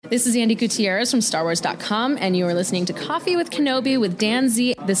This is Andy Gutierrez from StarWars.com, and you are listening to Coffee with Kenobi with Dan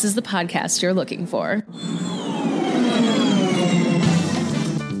Z. This is the podcast you're looking for.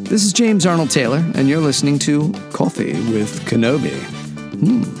 This is James Arnold Taylor, and you're listening to Coffee with Kenobi.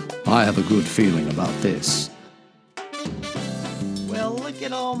 I have a good feeling about this. Well, look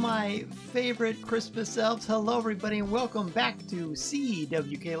at all my favorite Christmas elves. Hello, everybody, and welcome back to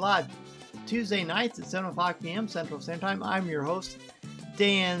CWK Live. Tuesday nights at 7 o'clock p.m. Central Standard Time. I'm your host,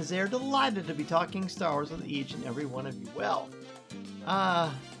 Dan Zare. Delighted to be talking Star Wars with each and every one of you. Well,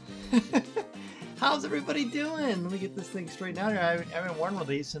 how's everybody doing? Let me get this thing straightened out here. I haven't worn one of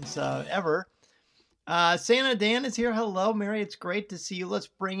these since ever. Santa Dan is here. Hello, Mary. It's great to see you. Let's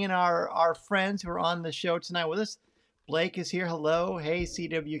bring in our friends who are on the show tonight with us. Blake is here. Hello. Hey,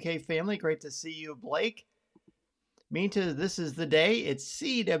 CWK family. Great to see you, Blake. Minta, this is the day. It's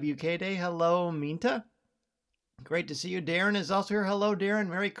CWK Day. Hello, Minta. Great to see you. Darren is also here. Hello, Darren.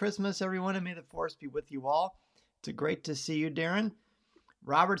 Merry Christmas, everyone, and may the force be with you all. It's great to see you, Darren.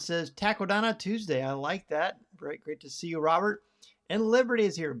 Robert says, Takodana Tuesday. I like that. Great to see you, Robert. And Liberty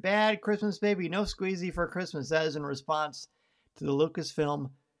is here. Bad Christmas, baby. No squeezy for Christmas. That is in response to the Lucasfilm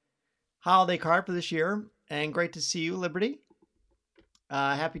holiday card for this year. And great to see you, Liberty.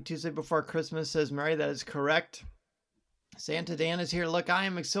 Happy Tuesday before Christmas, says Mary. That is correct. Santa Dan is here. Look, I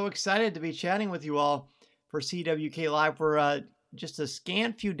am so excited to be chatting with you all for CWK Live for just a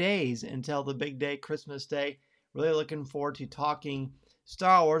scant few days until the big day, Christmas Day. Really looking forward to talking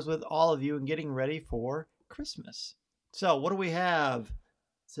Star Wars with all of you and getting ready for Christmas. So what do we have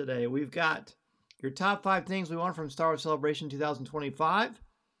today? We've got your top 5 things we want from Star Wars Celebration 2025.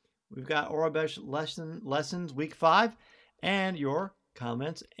 We've got Orobesh lessons week 5 and your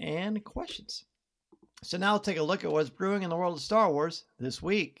comments and questions. So now let's take a look at what's brewing in the world of Star Wars this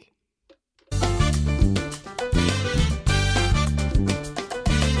week.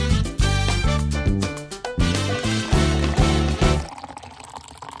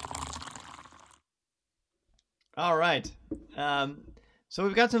 All right. So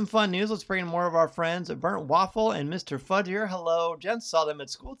we've got some fun news. Let's bring in more of our friends, Burnt Waffle and Mr. Fudge here. Hello, gents. Saw them at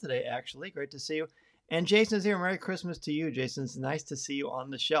school today, actually. Great to see you. And Jason is here. Merry Christmas to you, Jason. It's nice to see you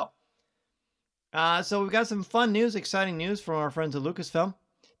on the show. So we've got some fun news, exciting news from our friends at Lucasfilm.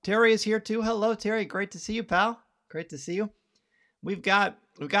 Terry is here too. Hello, Terry. Great to see you, pal. Great to see you. We've got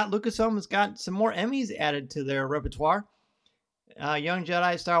Lucasfilm has got some more Emmys added to their repertoire. Young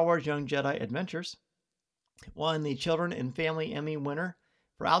Jedi Star Wars Young Jedi Adventures won the Children and Family Emmy winner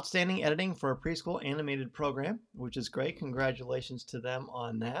for outstanding editing for a preschool animated program, which is great. Congratulations to them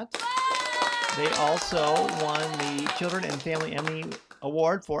on that. They also won the Children and Family Emmy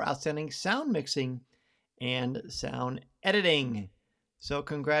Award for outstanding sound mixing and sound editing. So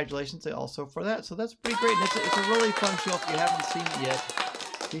congratulations also for that. So that's pretty great. And it's a really fun show. If you haven't seen it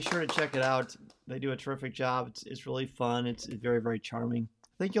yet, be sure to check it out. They do a terrific job. It's really fun. It's very, very charming.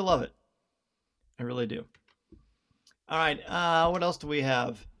 I think you'll love it. I really do. All right. What else do we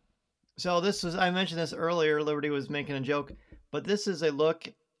have? So I mentioned this earlier. Liberty was making a joke, but this is a look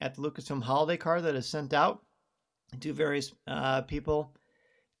at the Lucasfilm holiday card that is sent out to various people.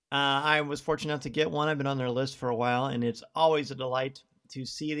 I was fortunate enough to get one. I've been on their list for a while, and it's always a delight to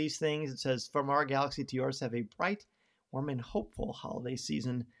see these things. It says, from our galaxy to yours, have a bright, warm, and hopeful holiday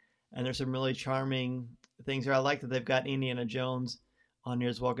season. And there's some really charming things here. I like that they've got Indiana Jones on here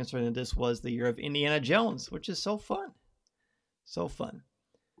as well, considering that this was the year of Indiana Jones, which is so fun. So fun.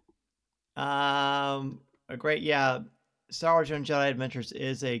 A great, Star Wars Young Jedi Adventures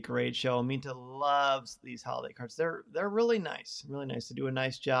is a great show. Minta loves these holiday cards. They're really nice. Really nice. To do a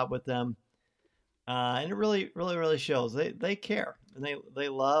nice job with them. And it really, really, really shows. They care. And they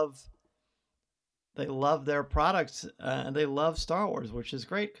love their products. And they love Star Wars, which is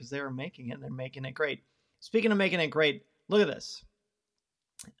great because they're making it. And they're making it great. Speaking of making it great, look at this.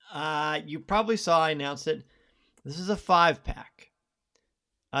 You probably saw I announced it. This is a 5-pack.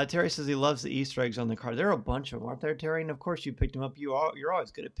 Terry says he loves the Easter eggs on the card. There are a bunch of them, aren't there, Terry? And of course you picked them up. You're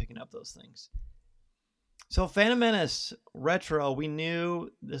always good at picking up those things. So Phantom Menace Retro, we knew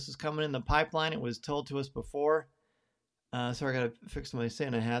this was coming in the pipeline. It was told to us before. Sorry, I got to fix my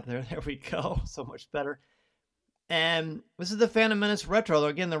Santa hat there. There we go. So much better. And this is the Phantom Menace Retro.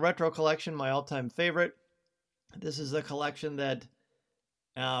 Again, the Retro collection, my all-time favorite. This is the collection that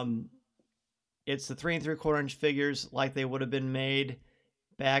it's the 3 3/4-inch figures like they would have been made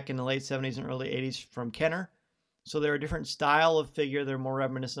back in the late 70s and early 80s from Kenner. So they're a different style of figure. They're more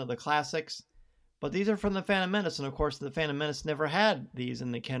reminiscent of the classics. But these are from the Phantom Menace. And of course, the Phantom Menace never had these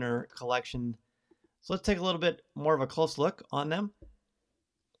in the Kenner collection. So let's take a little bit more of a close look on them.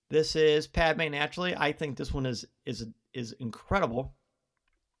 This is Padme naturally. I think this one is incredible.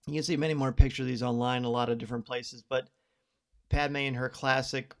 You can see many more pictures of these online, a lot of different places, but Padme in her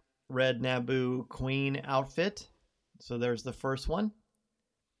classic red Naboo queen outfit. So there's the first one.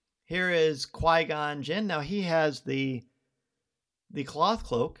 Here is Qui-Gon Jinn. Now he has the cloth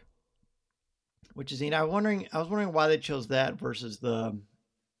cloak, which is neat. I was wondering why they chose that versus the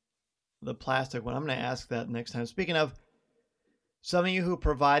plastic one. I'm going to ask that next time. Speaking of, some of you who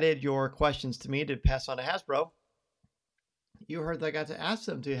provided your questions to me to pass on to Hasbro, you heard that I got to ask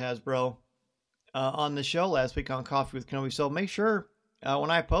them to Hasbro on the show last week on Coffee with Kenobi. So make sure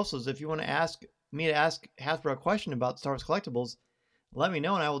when I post those, if you want to ask me to ask Hasbro a question about Star Wars collectibles, let me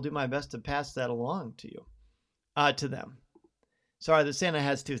know and I will do my best to pass that along to you, to them. Sorry, the Santa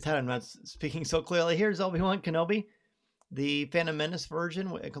has tooth head. I'm not speaking so clearly. Here's Obi-Wan Kenobi, the Phantom Menace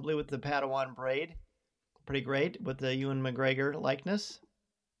version, complete with the Padawan braid. Pretty great with the Ewan McGregor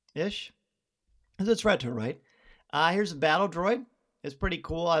likeness-ish. It's retro, right? Here's a battle droid. It's pretty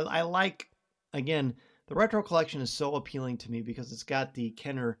cool. I like, again, the retro collection is so appealing to me because it's got the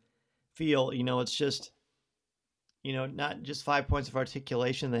Kenner feel. It's just, not just 5 points of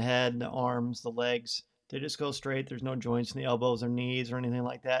articulation, the head, the arms, the legs. They just go straight. There's no joints in the elbows or knees or anything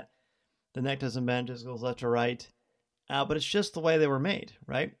like that. The neck doesn't bend, just goes left to right. But it's just the way they were made,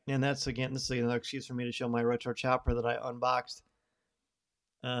 right? And this is another excuse for me to show my retro chopper that I unboxed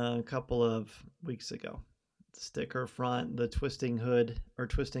a couple of weeks ago. The sticker front, the twisting hood, or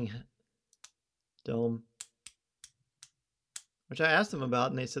twisting dome, which I asked them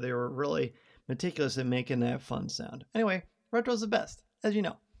about, and they said they were really meticulous in making that fun sound. Anyway, retro's the best, as you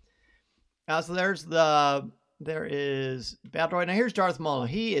know. So there is Battle Droid. Now here's Darth Maul.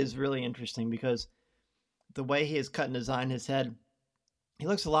 He is really interesting because the way he is cut and designed his head, he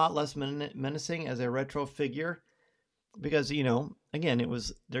looks a lot less menacing as a retro figure because, again,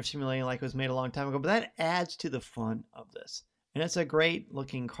 they're simulating like it was made a long time ago, but that adds to the fun of this. And it's a great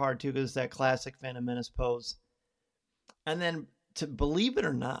looking card too, because it's that classic Phantom Menace pose. And then, to believe it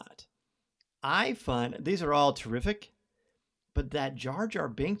or not, I find these are all terrific, but that Jar Jar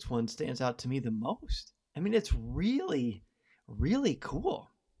Binks one stands out to me the most. I mean, it's really, really cool.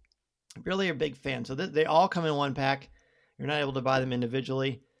 Really a big fan. So they all come in one pack. You're not able to buy them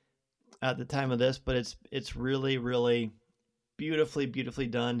individually at the time of this, but it's really, really beautifully, beautifully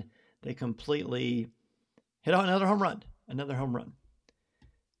done. They completely hit on another home run.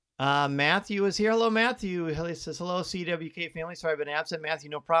 Matthew is here. Hello, Matthew. He says, hello, CWK family. Sorry I've been absent. Matthew,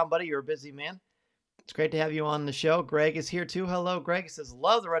 no problem, buddy. You're a busy man. It's great to have you on the show. Greg is here too. Hello, Greg. He says,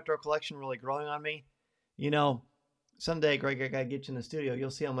 love the retro collection, really growing on me. Someday, Greg, I gotta get you in the studio. You'll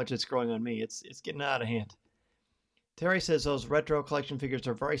see how much it's growing on me. It's getting out of hand. Terry says those retro collection figures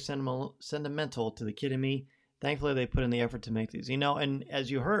are very sentimental to the kid in me. Thankfully, they put in the effort to make these. And as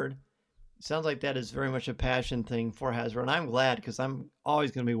you heard, it sounds like that is very much a passion thing for Hasbro. And I'm glad because I'm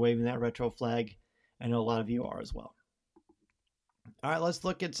always going to be waving that retro flag. I know a lot of you are as well. All right, let's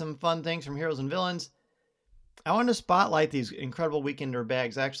look at some fun things from Heroes and Villains. I want to spotlight these incredible Weekender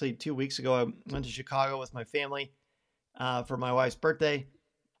bags. Actually, 2 weeks ago, I went to Chicago with my family for my wife's birthday,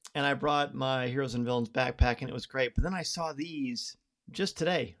 and I brought my Heroes and Villains backpack, and it was great. But then I saw these just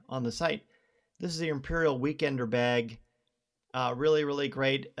today on the site. This is the Imperial Weekender bag. Really, really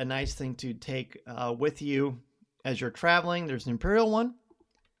great. A nice thing to take with you as you're traveling. There's an Imperial one,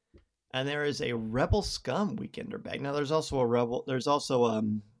 and there is a Rebel Scum Weekender bag. Now, there's also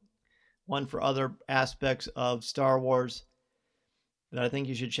one for other aspects of Star Wars that I think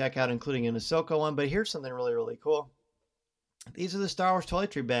you should check out, including an Ahsoka one. But here's something really, really cool. These are the Star Wars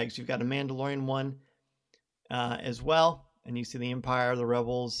toiletry bags. You've got a Mandalorian one as well. And you see the Empire, the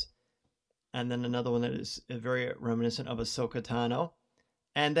Rebels, and then another one that is very reminiscent of Ahsoka Tano.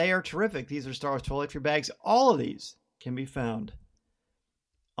 And they are terrific. These are Star Wars toiletry bags. All of these can be found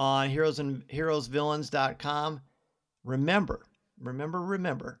on heroesvillains.com. Remember,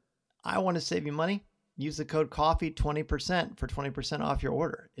 I want to save you money. Use the code COFFEE20% for 20% off your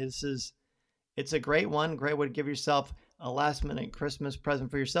order. It's a great one. Great way to give yourself a last-minute Christmas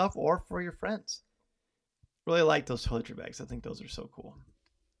present for yourself or for your friends. Really like those toiletry bags. I think those are so cool.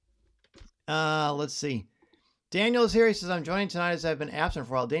 Let's see. Daniel is here. He says, I'm joining tonight as I've been absent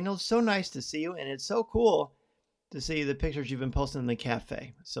for a while. Daniel, it's so nice to see you, and it's so cool to see the pictures you've been posting in the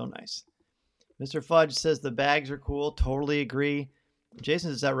cafe. So nice. Mr. Fudge says the bags are cool. Totally agree.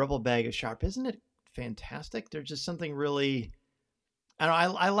 Jason says that Rebel bag is sharp. Isn't it fantastic? There's just something really...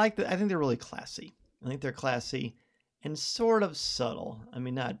 I like that. I think they're really classy. I think they're classy and sort of subtle. I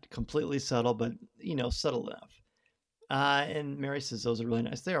mean, not completely subtle, but, subtle enough. And Mary says those are really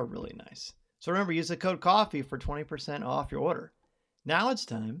nice. They are really nice. So remember, use the code COFFEE for 20% off your order. Now it's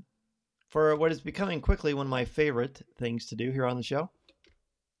time for what is becoming quickly one of my favorite things to do here on the show.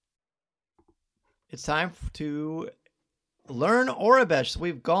 it's time to learn Orabesh. So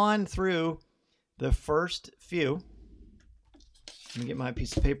we've gone through the first few. Let me get my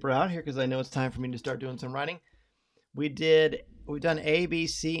piece of paper out here because I know it's time for me to start doing some writing. We've done A, B,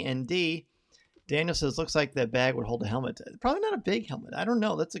 C, and D. Daniel says, looks like that bag would hold a helmet. Probably not a big helmet. I don't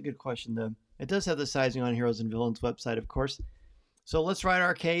know. That's a good question, though. It does have the sizing on Heroes and Villains website, of course. So let's write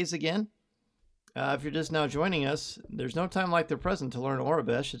our Ks again. If you're just now joining us, there's no time like the present to learn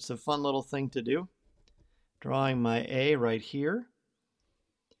Orabesh. It's a fun little thing to do. Drawing my A right here.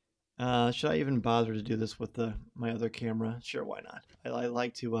 Should I even bother to do this with my other camera? Sure, why not? I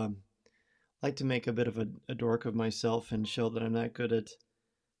like to make a bit of a dork of myself and show that I'm not good at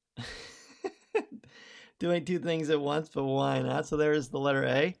doing two things at once, but why not? So there's the letter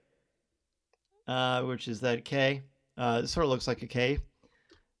A, which is that K. It sort of looks like a K.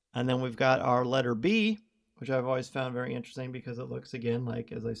 And then we've got our letter B, which I've always found very interesting because it looks, again,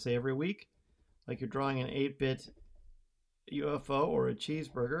 like, as I say every week, like you're drawing an 8-bit UFO or a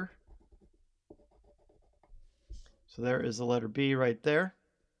cheeseburger. So there is the letter B right there.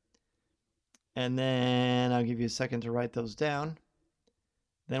 And then I'll give you a second to write those down.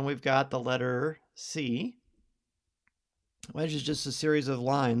 Then we've got the letter C, which is just a series of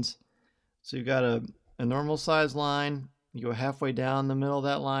lines. So you've got a normal size line. You go halfway down the middle of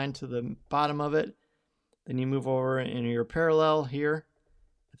that line to the bottom of it. Then you move over in your parallel here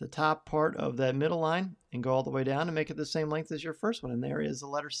at the top part of that middle line and go all the way down to make it the same length as your first one. And there is the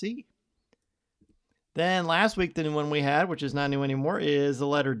letter C. Then last week, the new one we had, which is not new anymore, is the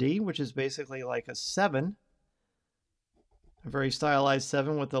letter D, which is basically like a 7. A very stylized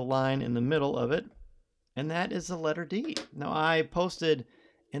 7 with a line in the middle of it. And that is the letter D. Now, I posted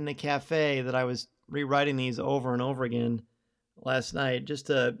in the cafe that I was rewriting these over and over again last night just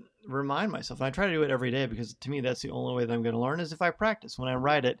to remind myself. And I try to do it every day because to me, that's the only way that I'm going to learn is if I practice. When I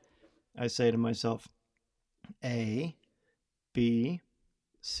write it, I say to myself, A, B,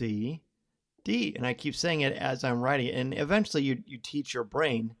 C, D. And I keep saying it as I'm writing it. And eventually you teach your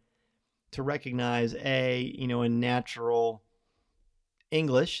brain to recognize A, in natural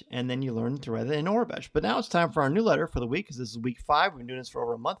English, and then you learn to write it in Orabesh. But now it's time for our new letter for the week because this is week 5. We've been doing this for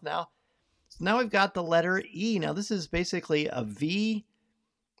over a month now. So now we've got the letter E. Now this is basically a V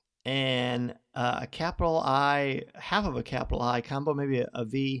and a capital I, half of a capital I combo, maybe a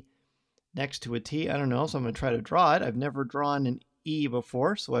V next to a T. I don't know. So I'm going to try to draw it. I've never drawn an E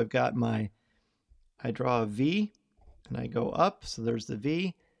before. So I've got I draw a V and I go up. So there's the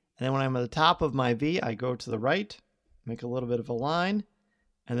V. And then when I'm at the top of my V, I go to the right, make a little bit of a line.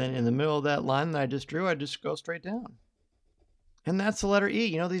 And then in the middle of that line that I just drew, I just go straight down. And that's the letter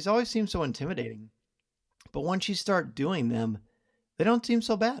E. These always seem so intimidating. But once you start doing them, they don't seem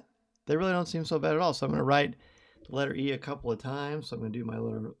so bad. They really don't seem so bad at all. So I'm going to write the letter E a couple of times. So I'm going to do my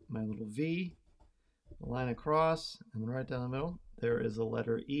little V, line across, and then right down the middle, there is the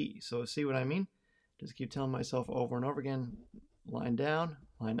letter E. So see what I mean? Just keep telling myself over and over again, line down,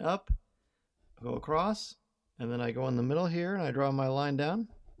 line up, go across, and then I go in the middle here and I draw my line down.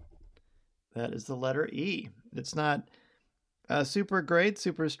 That is the letter E. It's not super great,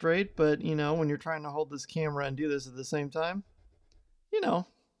 super straight, but when you're trying to hold this camera and do this at the same time,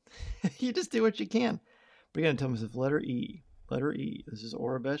 you just do what you can. But again, tell myself letter E, letter E. This is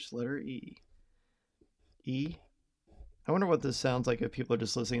Orabesh, letter E. E. I wonder what this sounds like if people are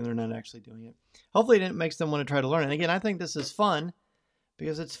just listening and they're not actually doing it. Hopefully it makes them want to try to learn. And again, I think this is fun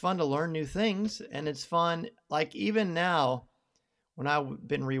because it's fun to learn new things. And it's fun, like even now, when I've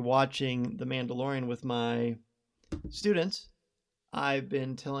been rewatching The Mandalorian with my students, I've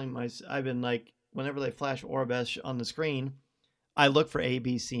been like, whenever they flash Orabesh on the screen, I look for A,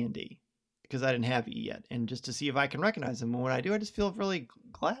 B, C, and D because I didn't have E yet. And just to see if I can recognize them. And when I do, I just feel really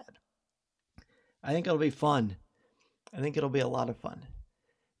glad. I think it'll be fun. I think it'll be a lot of fun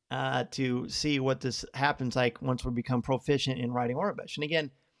to see what this happens like once we become proficient in writing Orabesh. And again,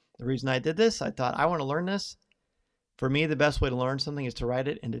 the reason I did this, I thought I want to learn this. For me, the best way to learn something is to write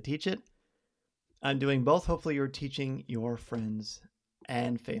it and to teach it. I'm doing both. Hopefully you're teaching your friends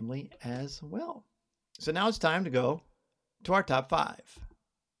and family as well. So now it's time to go to our top 5.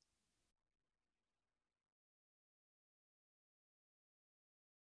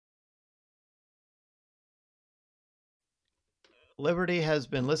 Liberty has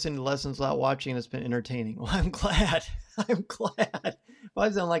been listening to lessons without watching, and it's been entertaining. Well, I'm glad. I'm glad. Well, I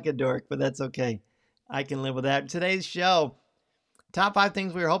sound like a dork, but that's okay. I can live with that. Today's show, top 5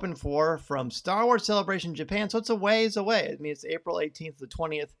 things we were hoping for from Star Wars Celebration Japan. So it's a ways away. I mean, it's April 18th to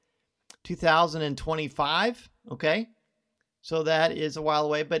 20th, 2025. Okay. So that is a while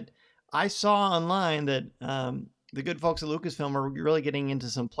away. But I saw online that the good folks at Lucasfilm are really getting into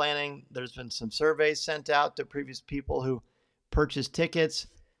some planning. There's been some surveys sent out to previous people who purchased tickets,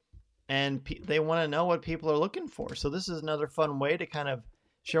 and they want to know what people are looking for. So this is another fun way to kind of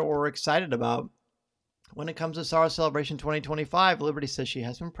share what we're excited about. When it comes to Star Wars Celebration 2025, Liberty says she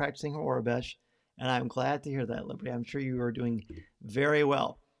has been practicing her Orabesh, and I'm glad to hear that, Liberty. I'm sure you are doing very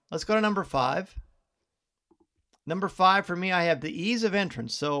well. Let's go to number 5. Number 5 for me, I have the ease of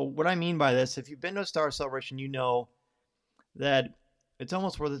entrance. So what I mean by this, if you've been to a Star Wars Celebration, you know that it's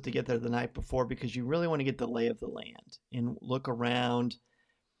almost worth it to get there the night before, because you really want to get the lay of the land and look around,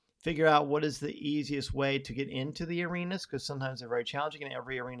 figure out what is the easiest way to get into the arenas, because sometimes they're very challenging and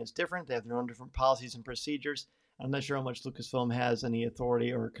every arena is different. They have their own different policies and procedures. I'm not sure how much Lucasfilm has any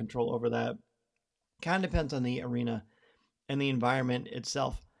authority or control over that. Kind of depends on the arena and the environment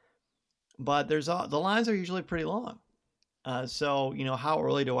itself. But the lines are usually pretty long. So, how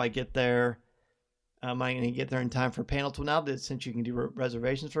early do I get there? Am I going to get there in time for panels? Well, now that since you can do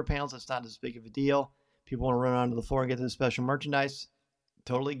reservations for panels, it's not as big of a deal. People want to run onto the floor and get to the special merchandise.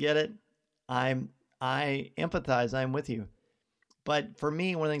 Totally get it. I empathize. I'm with you. But for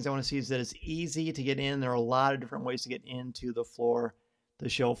me, one of the things I want to see is that it's easy to get in. There are a lot of different ways to get into the floor, the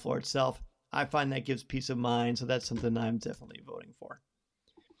show floor itself. I find that gives peace of mind. So that's something I'm definitely voting for.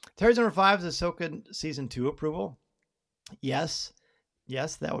 Terry's number 5 is Ahsoka Season 2 approval. Yes,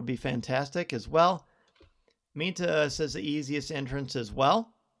 that would be fantastic as well. Mita says the easiest entrance as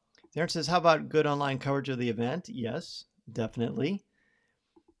well. Darren says, how about good online coverage of the event? Yes, definitely.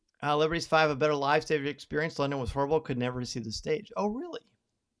 Liberty's 5, a better live stage experience. London was horrible. Could never see the stage. Oh, really?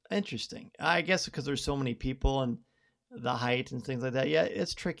 Interesting. I guess because there's so many people and the height and things like that. Yeah,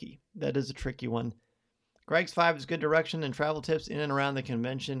 it's tricky. That is a tricky one. Greg's 5 is good direction and travel tips in and around the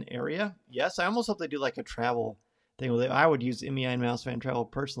convention area. Yes, I almost hope they do like a travel thing with it. I would use MEI and Mouse Fan Travel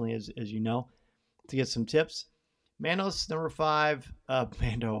personally, as you know, to get some tips. Mandos number 5.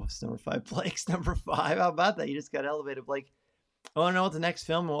 Mandos number 5. Blake's number 5. How about that? You just got elevated, Blake. I want to know what the next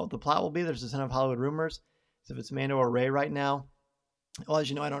film, what the plot will be. There's a ton of Hollywood rumors. So if it's Mando or Rey right now. Well, as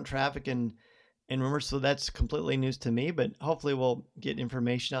you know, I don't traffic in rumors, so that's completely news to me. But hopefully we'll get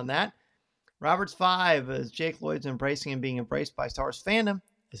information on that. Robert's 5 is Jake Lloyd's embracing and being embraced by Star Wars fandom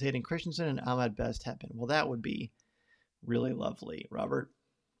as Hayden Christensen and Ahmed Best have been. Well, that would be really lovely, Robert.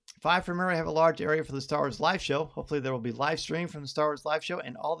 5 for Murray, have a large area for the Star Wars live show. Hopefully there will be live stream from the Star Wars live show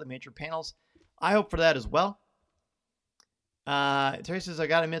and all the major panels. I hope for that as well. Terry says, I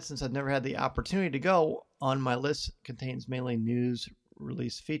gotta admit, since I've never had the opportunity to go, on my list contains mainly news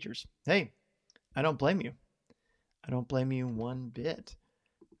release features. Hey, I don't blame you. I don't blame you one bit.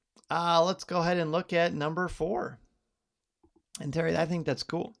 Let's go ahead and look at number 4. And Terry, I think that's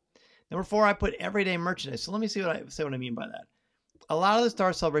cool. Number 4, I put everyday merchandise. So let me see what I mean by that. A lot of the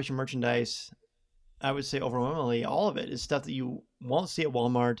Star Celebration merchandise, I would say overwhelmingly, all of it is stuff that you won't see at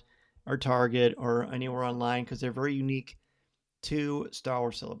Walmart or Target or anywhere online because they're very unique to Star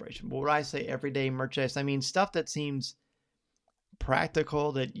Wars Celebration. But when I say everyday merchandise, I mean stuff that seems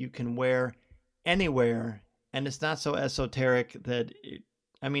practical, that you can wear anywhere, and it's not so esoteric that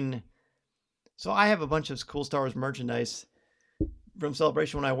so I have a bunch of cool Star Wars merchandise from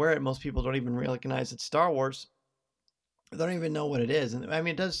Celebration. When I wear it, most people don't even recognize it's Star Wars. They don't even know what it is. And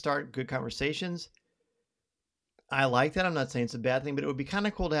it does start good conversations. I like that. I'm not saying it's a bad thing, but it would be kind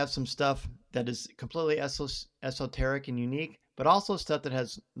of cool to have some stuff that is completely esoteric and unique, but also stuff that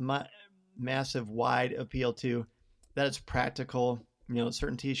has massive, wide appeal to, that it's practical,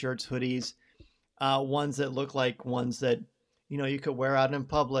 certain t-shirts, hoodies, ones that look like ones that, you could wear out in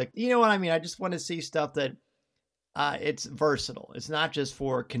public. You know what I mean? I just want to see stuff that it's versatile. It's not just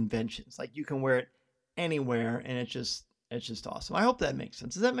for conventions. Like you can wear it anywhere, and it's just awesome. I hope that makes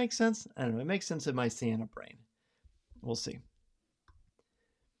sense. Does that make sense? I don't know. It makes sense in my Santa brain. We'll see.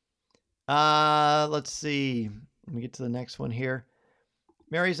 Let's see. Let me get to the next one here.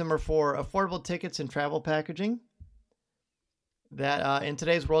 Mary's number 4, affordable tickets and travel packaging. That in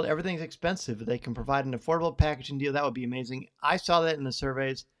today's world, everything's expensive. If they can provide an affordable packaging deal, that would be amazing. I saw that in the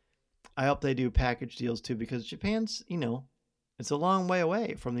surveys. I hope they do package deals too, because Japan's, it's a long way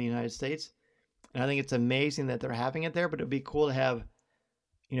away from the United States. And I think it's amazing that they're having it there, but it'd be cool to have,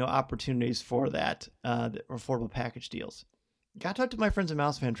 opportunities for that, affordable package deals. Got to talk to my friends at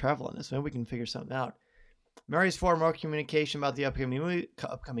Mouse Fan Travel on this. Maybe we can figure something out. Mary's 4, more communication about the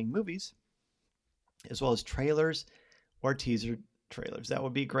upcoming movies, as well as trailers or teaser trailers. That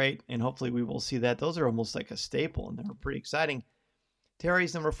would be great, and hopefully we will see that. Those are almost like a staple, and they're pretty exciting.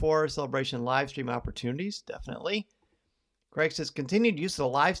 Terry's number 4, Celebration live stream opportunities, definitely. Greg says, continued use of the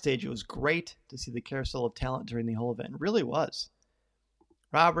live stage. It was great to see the carousel of talent during the whole event. It really was.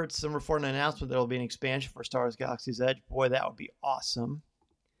 Roberts, number 4, an announcement that will be an expansion for Star Wars Galaxy's Edge. Boy, that would be awesome.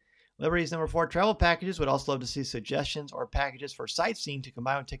 Liberty's number 4, travel packages. Would also love to see suggestions or packages for sightseeing to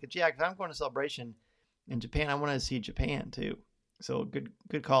combine with tickets. Yeah, because I'm going to Celebration in Japan. I want to see Japan too. So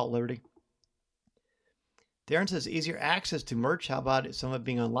good call, Liberty. Darren says easier access to merch. How about some of it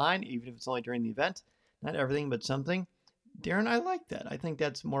being online, even if it's only during the event? Not everything, but something. Darren, I like that. I think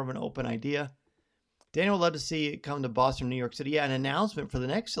that's more of an open idea. Daniel would love to see it come to Boston, New York City. Yeah, an announcement for the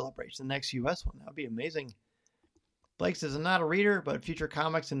next celebration, the next U.S. one. That would be amazing. Blake says, I'm not a reader, but future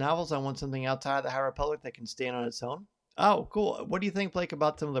comics and novels, I want something outside of the High Republic that can stand on its own. Oh, cool. What do you think, Blake,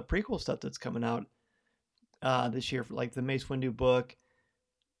 about some of the prequel stuff that's coming out this year, like the Mace Windu book,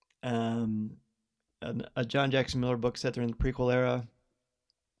 a John Jackson Miller book set during the prequel era?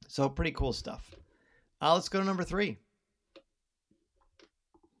 So pretty cool stuff. Let's go to number 3.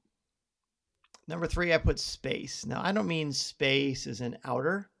 Number 3, I put space. Now, I don't mean space as in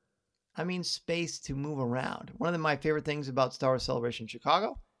outer. I mean space to move around. One of my favorite things about Star Wars Celebration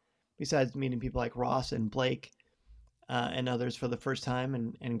Chicago, besides meeting people like Ross and Blake and others for the first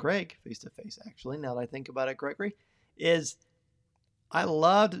time, and Greg face-to-face, actually, now that I think about it, Gregory, is I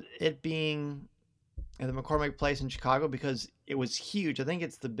loved it being at the McCormick Place in Chicago because it was huge. I think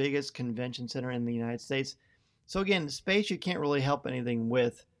it's the biggest convention center in the United States. So again, space you can't really help anything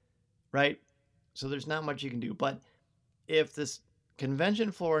with, right? So there's not much you can do. But if this convention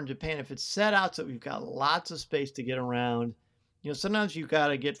floor in Japan, if it's set out so we've got lots of space to get around, sometimes you got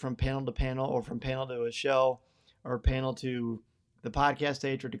to get from panel to panel or from panel to a show or panel to the podcast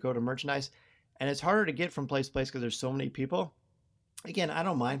stage or to go to merchandise. And it's harder to get from place to place because there's so many people. Again, I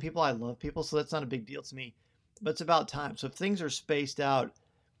don't mind people. I love people. So that's not a big deal to me. But it's about time. So if things are spaced out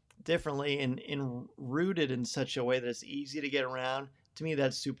differently and rooted in such a way that it's easy to get around, to me,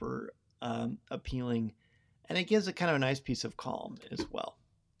 that's super appealing. And it gives it kind of a nice piece of calm as well.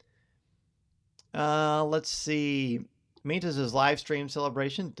 Let's see. Minta's live stream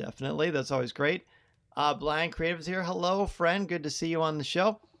celebration. Definitely. That's always great. Blind Creative's here. Hello, friend. Good to see you on the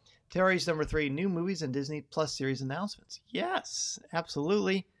show. Terry's number 3, new movies and Disney Plus series announcements. Yes,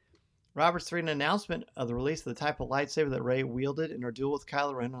 absolutely. Robert's 3, an announcement of the release of the type of lightsaber that Rey wielded in her duel with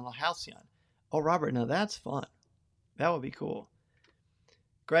Kylo Ren on the Halcyon. Oh, Robert, now that's fun. That would be cool.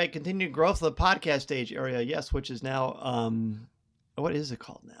 Greg, continued growth of the podcast stage area. Yes, which is now, what is it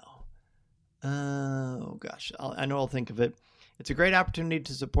called now? Oh, gosh. I know I'll think of it. It's a great opportunity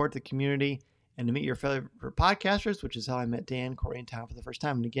to support the community and to meet your favorite podcasters, which is how I met Dan Corey in town for the first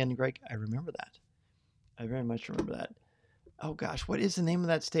time. And again, Greg, I remember that. I very much remember that. Oh, gosh. What is the name of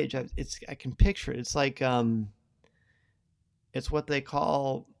that stage? I can picture it. It's like, it's what they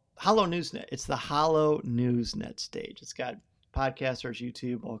call Hollow Newsnet. It's the Hollow Newsnet stage. It's got podcasters,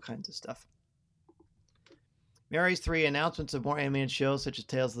 YouTube, all kinds of stuff. Mary's 3, announcements of more animated shows such as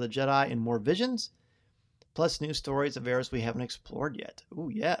Tales of the Jedi and more visions, plus new stories of eras we haven't explored yet. Ooh,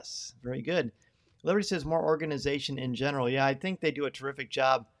 yes. Very good. Liberty says more organization in general. Yeah, I think they do a terrific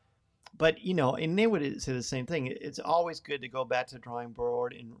job. But, and they would say the same thing. It's always good to go back to the drawing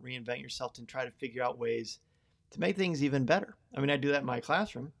board and reinvent yourself and try to figure out ways to make things even better. I mean, I do that in my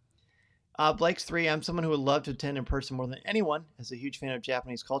classroom. Blake's 3, I'm someone who would love to attend in person more than anyone, as a huge fan of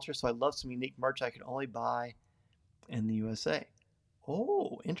Japanese culture, so I'd love some unique merch I could only buy in the USA.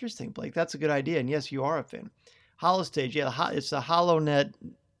 Oh, interesting, Blake. That's a good idea. And yes, you are a fan. Hollow Stage. Yeah, it's the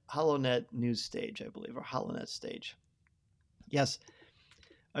HoloNet news stage, I believe, or HoloNet stage. Yes.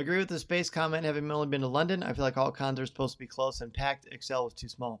 Agree with the space comment. Having only been to London, I feel like all cons are supposed to be close and packed. Excel was too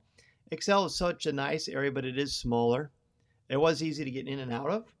small. Excel is such a nice area, but it is smaller. It was easy to get in and out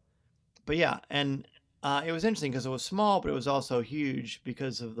of. But yeah, and it was interesting because it was small, but it was also huge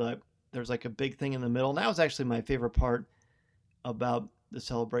because of there's like a big thing in the middle. And that was actually my favorite part about the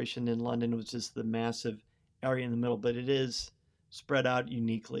celebration in London, was just the massive area in the middle. But it is spread out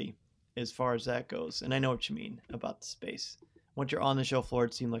uniquely as far as that goes. And I know what you mean about the space. Once you're on the show floor,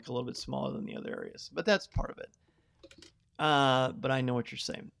 it seemed like a little bit smaller than the other areas. But that's part of it. But I know what you're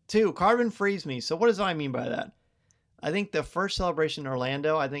saying. 2, carbon frees me. So what does I mean by that? I think the first celebration in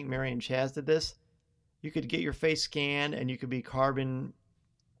Orlando, I think Mary and Chaz did this. You could get your face scanned and you could be put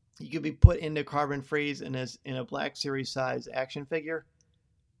into carbon freeze in a Black Series size action figure.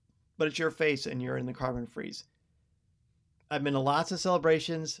 But it's your face and you're in the carbon freeze. I've been to lots of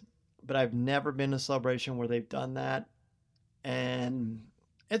celebrations, but I've never been to a celebration where they've done that. And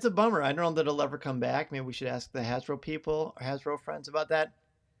it's a bummer. I don't know that it'll ever come back. Maybe we should ask the Hasbro people or Hasbro friends about that.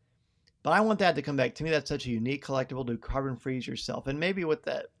 But I want that to come back. To me, that's such a unique collectible to carbon freeze yourself. And maybe with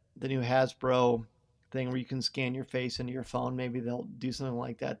the new Hasbro thing where you can scan your face into your phone, maybe they'll do something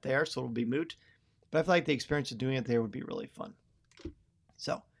like that there. So it'll be moot. But I feel like the experience of doing it there would be really fun.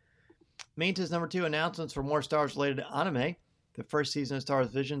 So, main to number 2, announcements for more Star Wars related to anime. The first season of Star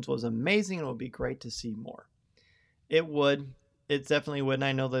Wars Visions was amazing and it would be great to see more. It would. It definitely would, and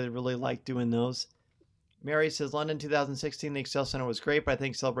I know they really like doing those. Mary says, London 2016, the Excel Center was great, but I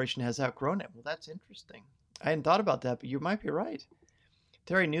think Celebration has outgrown it. Well, that's interesting. I hadn't thought about that, but you might be right.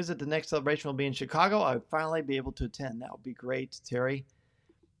 Terry, news that the next Celebration will be in Chicago. I would finally be able to attend. That would be great, Terry.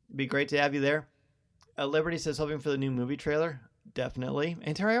 It'd be great to have you there. Liberty says, hoping for the new movie trailer. Definitely.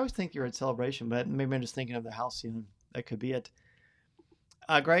 And Terry, I always think you're at Celebration, but maybe I'm just thinking of the Halcyon. That could be it.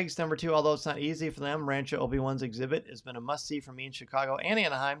 Greg's number 2, although it's not easy for them, Rancho Obi-Wan's exhibit has been a must-see for me in Chicago and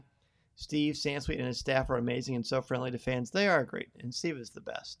Anaheim. Steve Sansweet and his staff are amazing and so friendly to fans. They are great, and Steve is the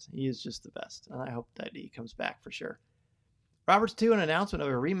best. He is just the best, and I hope that he comes back for sure. Robert's 2, an announcement of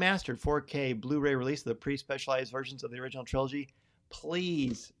a remastered 4K Blu-ray release of the pre-specialized versions of the original trilogy.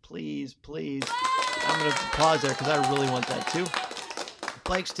 Please, please, please. I'm going to pause there because I really want that too.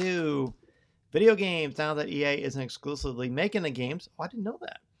 Blake's 2. Video games, now that EA isn't exclusively making the games. Oh, I didn't know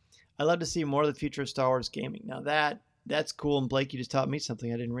that. I'd love to see more of the future of Star Wars gaming. Now that's cool, and Blake, you just taught me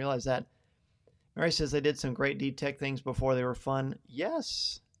something. I didn't realize that. Mary says they did some great deep tech things before. They were fun.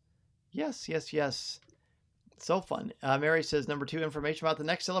 Yes. Yes, yes, yes. So fun. Mary says, number 2, information about the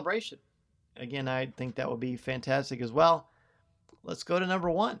next Celebration. Again, I think that would be fantastic as well. Let's go to number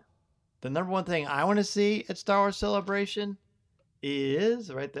 1. The number 1 thing I want to see at Star Wars Celebration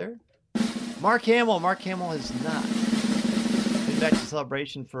is right there. Mark Hamill. Mark Hamill has not been back to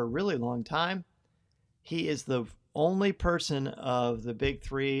Celebration for a really long time. He is the only person of the big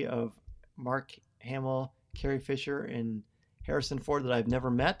 3 of Mark Hamill, Carrie Fisher, and Harrison Ford that I've never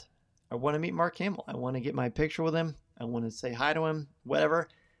met. I want to meet Mark Hamill. I want to get my picture with him. I want to say hi to him, whatever.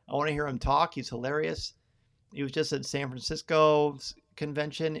 I want to hear him talk. He's hilarious. He was just at San Francisco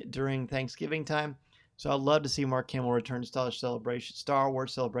convention during Thanksgiving time. So I'd love to see Mark Hamill return to Star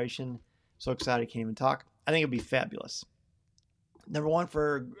Wars Celebration. So excited he can't even talk. I think it'd be fabulous. Number 1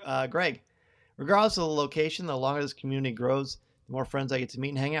 for Greg. Regardless of the location, the longer this community grows, the more friends I get to meet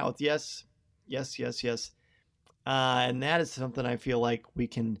and hang out with. Yes, yes, yes, yes. And that is something I feel like we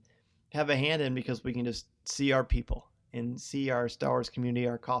can have a hand in because we can just see our people and see our Star Wars community,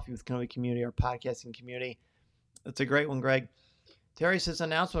 our Coffee with Kenobi community, our podcasting community. That's a great one, Greg. Terry says,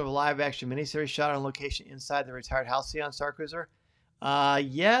 announcement of a live-action miniseries shot on location inside the retired Halcyon Star Cruiser.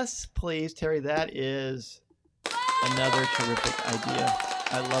 Yes, please, Terry. That is another terrific idea.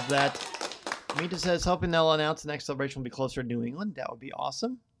 I love that. Mita says, hoping they'll announce the next Celebration will be closer to New England. That would be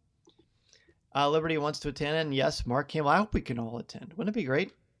awesome. Liberty wants to attend, and yes, Mark Hamill. I hope we can all attend. Wouldn't it be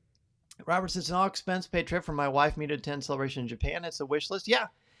great? Robert says, an all-expense-paid trip for my wife, me to attend Celebration in Japan. It's a wish list. Yeah,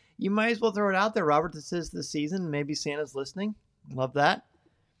 you might as well throw it out there, Robert. This is the season. Maybe Santa's listening. Love that.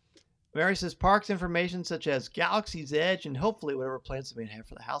 Mary says, parks information such as Galaxy's Edge and hopefully whatever plans they may have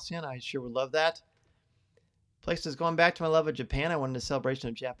for the Halcyon. I sure would love that. Place says, going back to my love of Japan, I wanted a celebration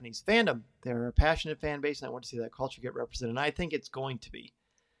of Japanese fandom. They're a passionate fan base, and I want to see that culture get represented. And I think it's going to be.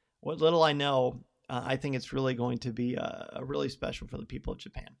 What little I know, I think it's really going to be really special for the people of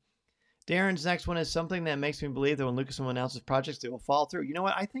Japan. Darren's next one is something that makes me believe that when Lucasfilm announces projects, they will follow through. You know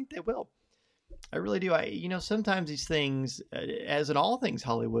what? I think they will. I really do. Sometimes these things, as in all things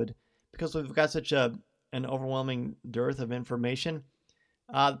Hollywood, because we've got such an overwhelming dearth of information,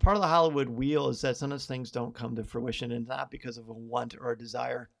 part of the Hollywood wheel is that sometimes things don't come to fruition, and not because of a want or a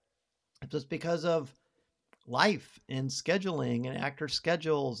desire. It's just because of life and scheduling and actor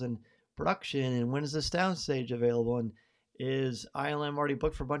schedules and production and when is the soundstage available and is ILM already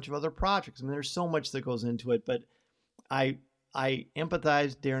booked for a bunch of other projects. I mean, there's so much that goes into it, but I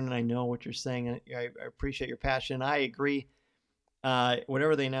empathize, Darren, and I know what you're saying. And I appreciate your passion. I agree.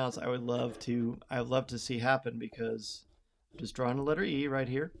 Whatever they announce, I'd love to see happen because I'm just drawing a letter E right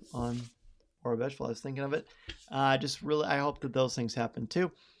here on or vegetable. I was thinking of it. I hope that those things happen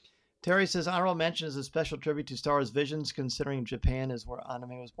too. Terry says, honorable mention is a special tribute to Star Wars Visions, considering Japan is where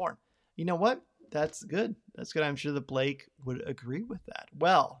anime was born. You know what? That's good. That's good. I'm sure that Blake would agree with that.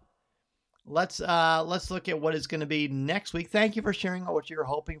 Well, let's look at what is going to be next week. Thank you for sharing what you're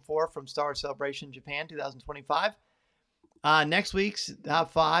hoping for from Star Wars Celebration Japan 2025. Next week's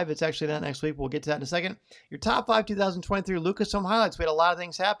top 5. It's actually not next week. We'll get to that in a second. Your top 5 2023 Lucasfilm highlights. We had a lot of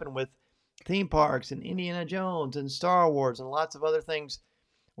things happen with theme parks and Indiana Jones and Star Wars and lots of other things.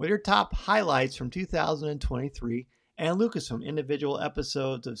 What are your top highlights from 2023 and Lucasfilm? Individual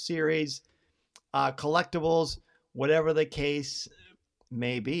episodes of series, collectibles, whatever the case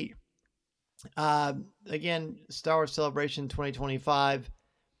may be. Again, Star Wars Celebration 2025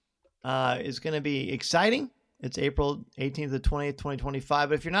 is going to be exciting. It's April 18th to 20th, 2025.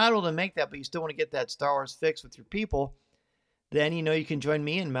 But if you're not able to make that, but you still want to get that Star Wars fix with your people, then you can join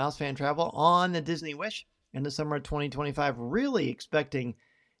me and Mouse Fan Travel on the Disney Wish in the summer of 2025. Really expecting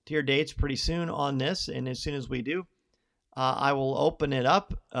to hear dates pretty soon on this, and as soon as we do, I will open it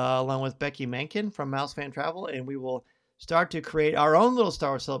up along with Becky Menken from Mouse Fan Travel, and we will start to create our own little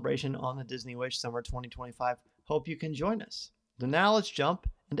Star Wars celebration on the Disney Wish summer 2025. Hope you can join us. So now let's jump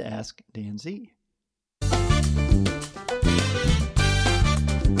into Ask Dan Z.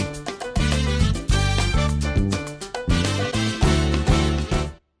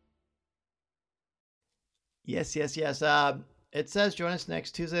 Yes. It says join us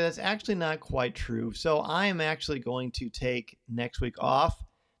next Tuesday. That's actually not quite true. So I am actually going to take next week off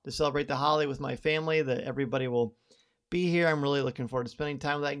to celebrate the holiday with my family. That everybody will be here. I'm really looking forward to spending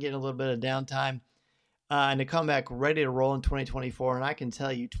time with that and getting a little bit of downtime and to come back ready to roll in 2024. And I can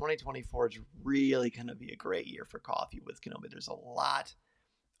tell you 2024 is really going to be a great year for Coffee with Kenobi. There's a lot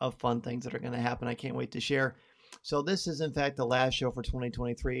of fun things that are going to happen. I can't wait to share. So this is, in fact, the last show for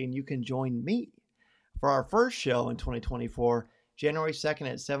 2023, and you can join me for our first show in 2024, January 2nd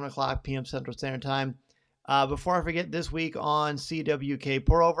at 7 o'clock p.m. Central Standard Time. Before I forget, this week on CWK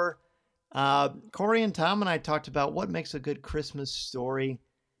Pour Over, Corey and Tom and I talked about what makes a good Christmas story.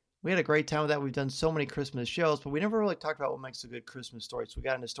 We had a great time with that. We've done so many Christmas shows, but we never really talked about what makes a good Christmas story. So we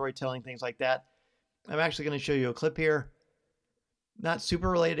got into storytelling, things like that. I'm actually going to show you a clip here. Not super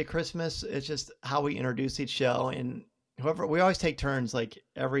related to Christmas. It's just how we introduce each show. And whoever, we always take turns, like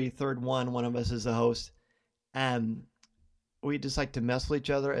every third one of us is the host. And we just like to mess with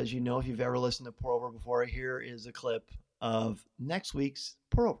each other. As you know, if you've ever listened to Pour Over before, here is a clip of next week's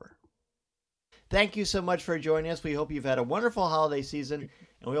Pour Over. Thank you so much for joining us. We hope you've had a wonderful holiday season,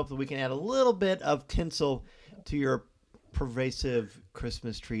 and we hope that we can add a little bit of tinsel to your pervasive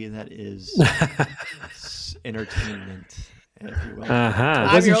Christmas tree that is entertainment, if you will.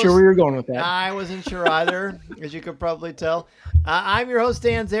 I wasn't sure where you were going with that. I wasn't sure either, as you could probably tell. I'm your host,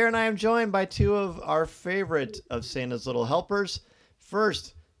 Dan Zare, and I am joined by two of our favorite of Santa's little helpers.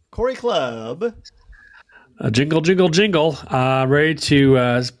 First, Corey Clubb. Jingle, jingle, jingle. Ready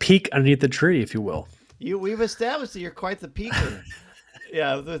to peek underneath the tree, if you will. We've established that you're quite the peeker.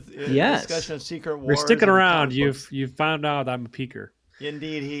 Yeah, yes. Discussion of Secret Wars. We're sticking around. You've found out I'm a peeker.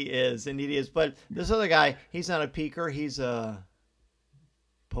 Indeed he is. But this other guy, he's not a peeker. He's a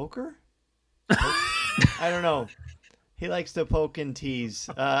poker? I don't know. He likes to poke and tease.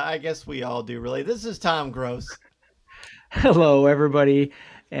 I guess we all do, really. This is Tom Gross. Hello, everybody,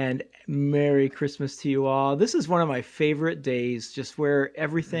 and Merry Christmas to you all. This is one of my favorite days, just where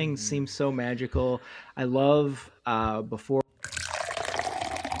everything seems so magical. I love before.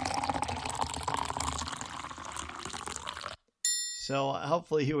 So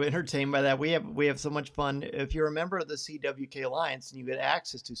hopefully you were entertained by that. We have so much fun. If you're a member of the CWK Alliance, and you get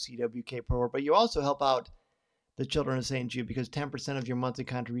access to CWK Pro, but you also help out the Children of St. Jude, because 10% of your monthly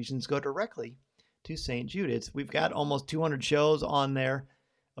contributions go directly to St. Jude. We've got almost 200 shows on there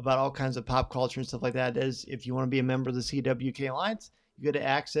about all kinds of pop culture and stuff like that. If you want to be a member of the CWK Alliance, you get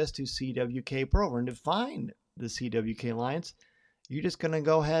access to CWK Pro. And to find the CWK Alliance, you're just going to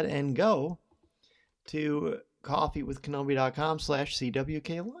go ahead and go to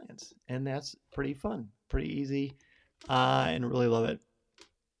coffeewithkenobi.com/CWK Alliance. And that's pretty fun, pretty easy, and really love it.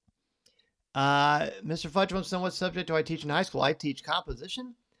 Mr. Fudge wants to know, what subject do I teach in high school? I teach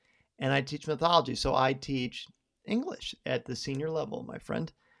composition and I teach mythology. So I teach English at the senior level, my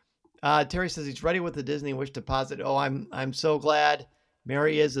friend. Terry says he's ready with the Disney Wish deposit. Oh, I'm so glad.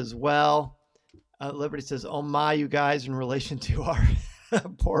 Mary is as well. Liberty says, oh my, you guys, in relation to our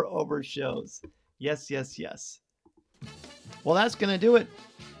Pour Over shows. Yes. Well, that's going to do it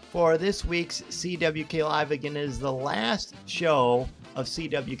for this week's CWK Live. Again, it is the last show of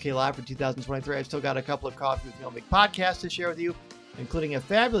CWK Live for 2023. I've still got a couple of Coffee with Kenobi podcasts to share with you, including a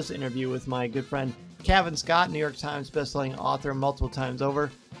fabulous interview with my good friend Kevin Scott, New York Times bestselling author multiple times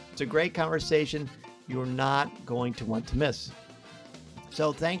over. It's a great conversation you're not going to want to miss.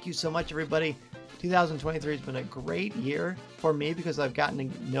 So thank you so much, everybody. 2023 has been a great year for me because I've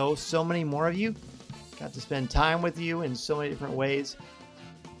gotten to know so many more of you, got to spend time with you in so many different ways,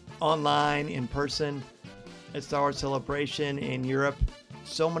 online, in person, at Star Wars Celebration in Europe.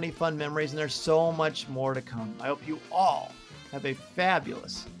 So many fun memories, and there's so much more to come. I hope you all have a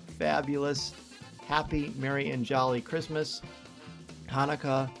fabulous, happy, merry, and jolly Christmas,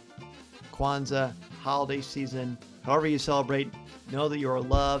 Hanukkah, Kwanzaa, holiday season. However you celebrate, know that you are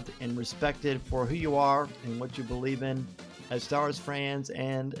loved and respected for who you are and what you believe in as Star Wars fans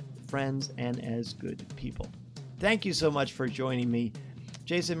and friends and as good people. Thank you so much for joining me.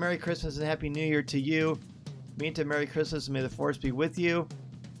 Jason, Merry Christmas and Happy New Year to you. Minta, Merry Christmas and may the Force be with you.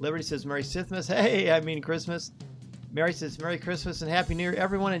 Liberty says Merry Sithmas. Hey, I mean Christmas. Mary says, Merry Christmas and Happy New Year,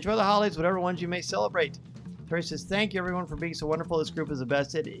 everyone. Enjoy the holidays, whatever ones you may celebrate. Terry says, thank you, everyone, for being so wonderful. This group is the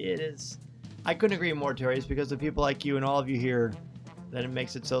best. It is. I couldn't agree more, Terry. It's because of people like you and all of you here that it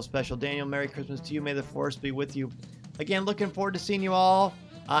makes it so special. Daniel, Merry Christmas to you. May the force be with you. Again, looking forward to seeing you all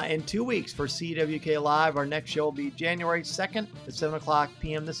in 2 weeks for CWK Live. Our next show will be January 2nd at 7 o'clock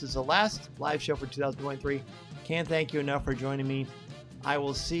p.m. This is the last live show for 2023. Can't thank you enough for joining me. I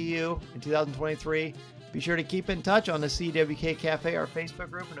will see you in 2023. Be sure to keep in touch on the CWK Cafe, our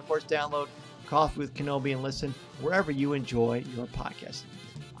Facebook group, and of course download Coffee with Kenobi and listen wherever you enjoy your podcast.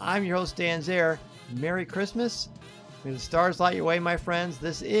 I'm your host, Dan Zare. Merry Christmas. May the stars light your way, my friends.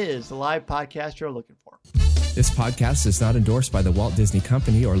 This is the live podcast you're looking for. This podcast is not endorsed by the Walt Disney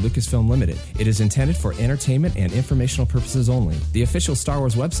Company or Lucasfilm Limited. It is intended for entertainment and informational purposes only. The official Star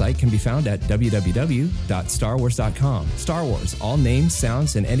Wars website can be found at www.starwars.com. Star Wars, all names,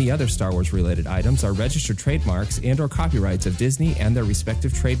 sounds, and any other Star Wars-related items are registered trademarks and/or copyrights of Disney and their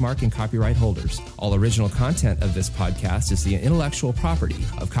respective trademark and copyright holders. All original content of this podcast is the intellectual property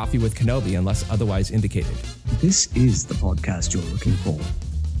of Coffee with Kenobi unless otherwise indicated. This is the podcast you're looking for.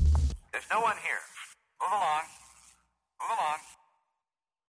 There's no one here. Move along.